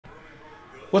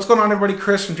What's going on, everybody?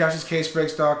 Chris from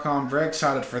Josh'sCaseBreaks.com. Very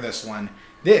excited for this one.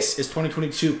 This is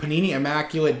 2022 Panini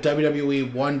Immaculate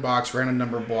WWE One Box Random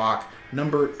Number Block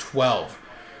number 12.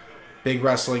 Big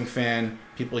wrestling fan.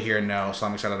 People here know, so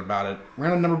I'm excited about it.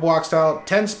 Random number block style,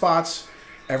 10 spots.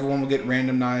 Everyone will get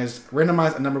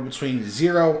randomized a number between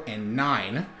 0 and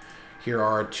 9. Here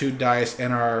are 2 dice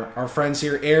and our friends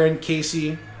here, Aaron,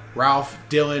 Casey, Ralph,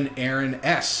 Dylan, Aaron,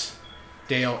 S.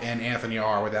 Dale and Anthony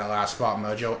are with that last spot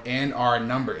mojo, and our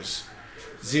numbers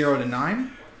 0 to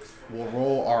 9. We'll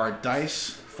roll our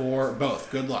dice for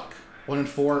both. Good luck. 1 and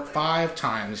 4, 5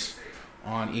 times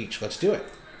on each. Let's do it.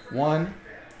 1,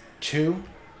 2,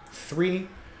 3,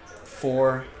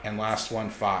 4, and last one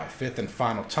 5. Fifth and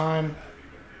final time.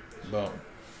 Boom.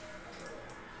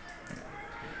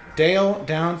 Dale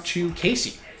down to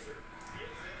Casey.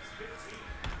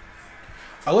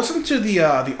 I listen to the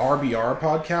RBR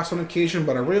podcast on occasion,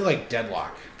 but I really like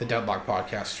Deadlock. The Deadlock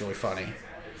podcast is really funny.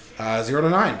 0 to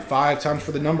 9, 5 times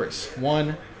for the numbers.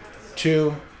 1,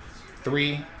 2,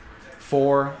 3,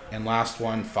 4, and last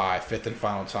one 5. Fifth and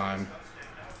final time.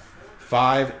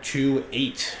 5 to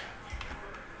 8.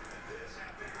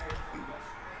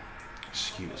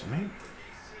 Excuse me.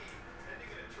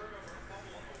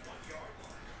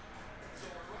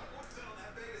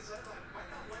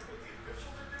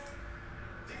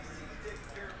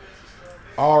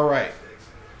 All right,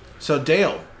 so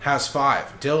Dale has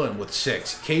 5, Dylan with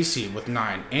 6, Casey with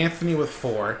 9, Anthony with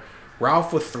 4,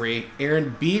 Ralph with 3,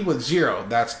 Aaron B with 0.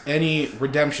 That's any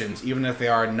redemptions, even if they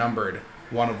are numbered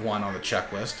 1 of 1 on the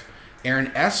checklist.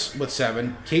 Aaron S with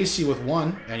 7, Casey with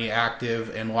 1, any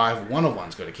active and live 1 of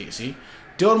 1s go to Casey.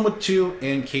 Dylan with 2,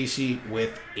 and Casey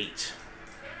with 8.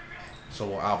 So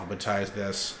we'll alphabetize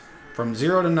this from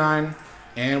 0 to 9,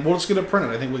 and we'll just get it printed.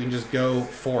 I think we can just go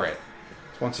for it.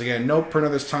 Once again, no printer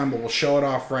this time, but we'll show it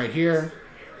off right here.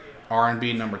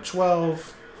 R&B number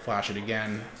 12. Flash it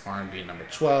again. R&B number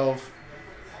 12.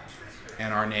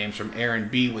 And our names from Aaron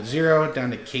B with 0 down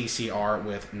to Casey R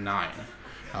with 9.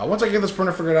 Once I get this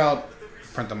printer figured out,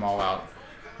 print them all out.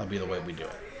 That'll be the way we do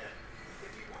it.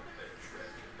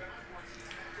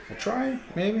 We'll try,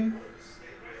 maybe?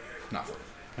 Nothing.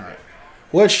 All right.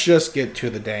 Let's just get to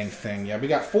the dang thing. Yeah, we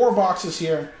got 4 boxes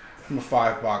here from a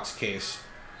 5-box case.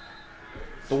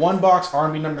 The 1 box,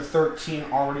 R&B number 13,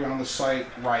 already on the site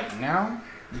right now.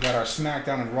 We got our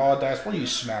SmackDown and Raw dice. We'll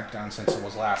use SmackDown since it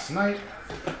was last night.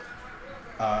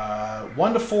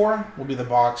 1 to 4 will be the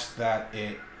box that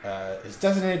it is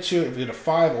designated to. If we get a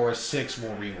 5 or a 6,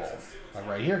 we'll re-roll.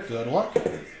 Right here, good luck.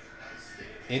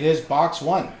 It is box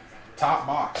 1, top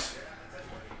box.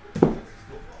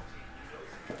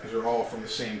 These are all from the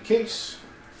same case.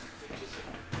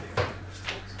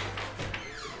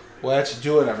 Let's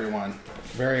do it, everyone.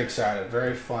 Very excited.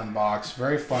 Very fun box.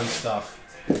 Very fun stuff.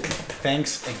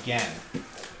 Thanks again.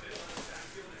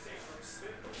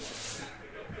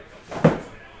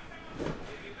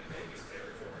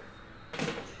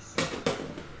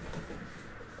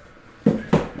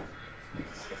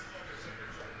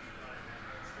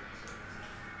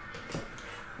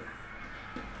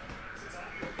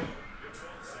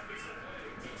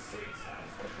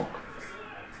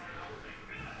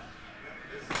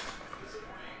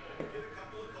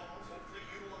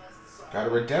 Got a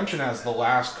redemption as the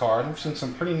last card. I've seen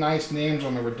some pretty nice names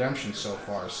on the redemption so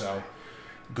far, so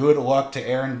good luck to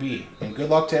Aaron B. And good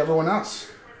luck to everyone else.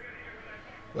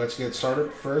 Let's get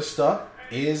started. First up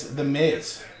is The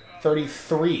Miz.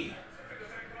 33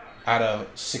 out of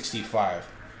 65.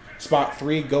 Spot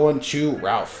 3 going to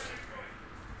Ralph.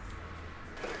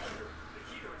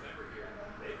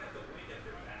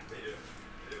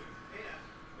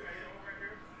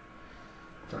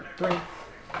 33.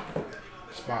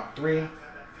 Spot 3.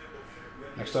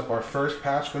 Next up, our first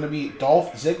patch going to be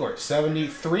Dolph Ziggler,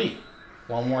 73.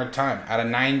 One more time, out of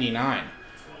 99.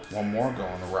 One more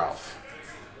going to Ralph.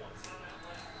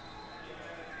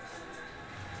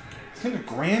 I think a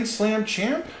Grand Slam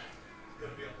champ?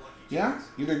 Yeah,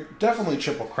 either definitely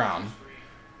Triple Crown.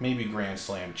 Maybe Grand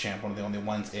Slam champ, one of the only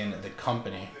ones in the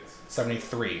company.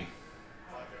 73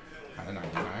 out of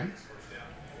 99.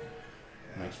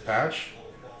 Next patch.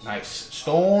 Nice.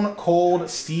 Stone Cold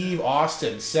Steve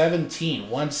Austin, 17.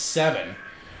 1-7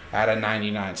 out of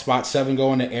 99. Spot 7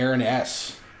 going to Aaron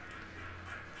S.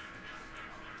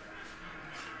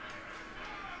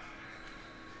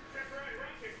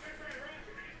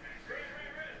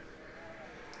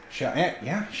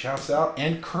 Shouts out.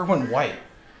 And Kerwin White.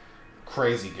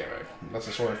 Crazy gimmick. That's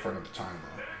a story for another time,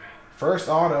 though. First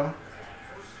auto.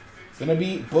 Gonna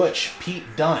be Butch Pete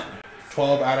Dunne.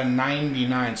 12 out of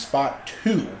 99. Spot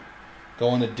 2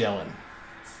 going to Dylan.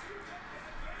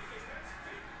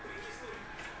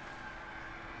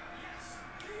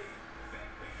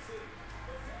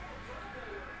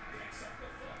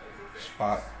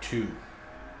 Spot 2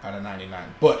 out of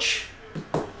 99. Butch.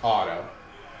 Auto.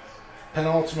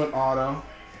 Penultimate auto.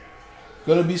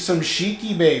 Gonna be some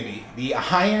Sheiky, baby. The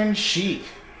Iron Sheik.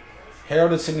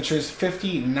 Heralded signatures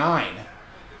 59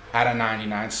 out of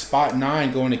 99. Spot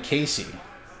 9 going to Casey.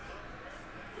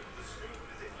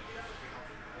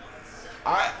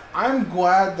 I'm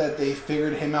glad that they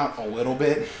figured him out a little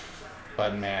bit.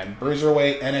 But man,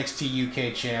 Bruiserweight, NXT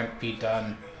UK champ, Pete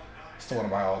Dunne. Still one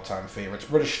of my all-time favorites.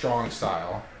 British Strong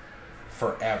Style.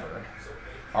 Forever.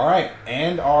 Alright,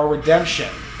 and our redemption.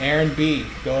 Aaron B,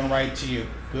 going right to you.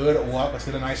 Good luck. Let's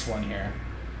get a nice one here.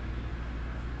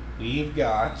 We've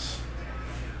got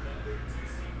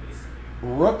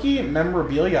Rookie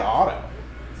Memorabilia Auto.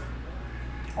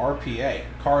 RPA.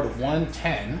 Card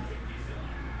 110.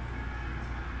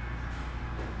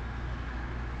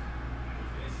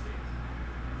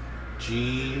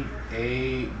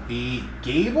 G-A-B.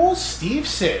 Gable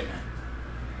Steveson.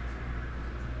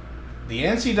 The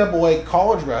NCAA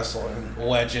college wrestling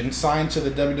legend signed to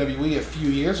the WWE a few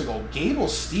years ago. Gable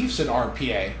Steveson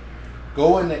RPA.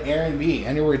 Going to Aaron B.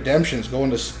 Any redemptions going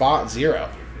to Spot 0.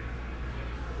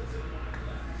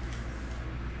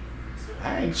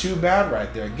 That ain't too bad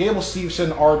right there. Gable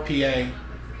Steveson RPA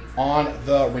on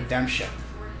the redemption.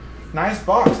 Nice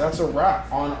box. That's a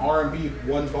wrap on R&B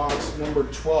 1 box number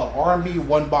 12. R&B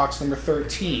 1 box number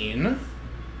 13.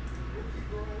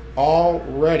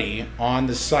 Already on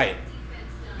the site.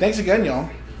 Thanks again, y'all.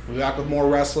 We'll be back with more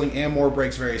wrestling and more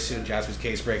breaks very soon.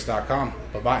 JaspysCaseBreaks.com.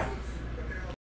 Bye-bye.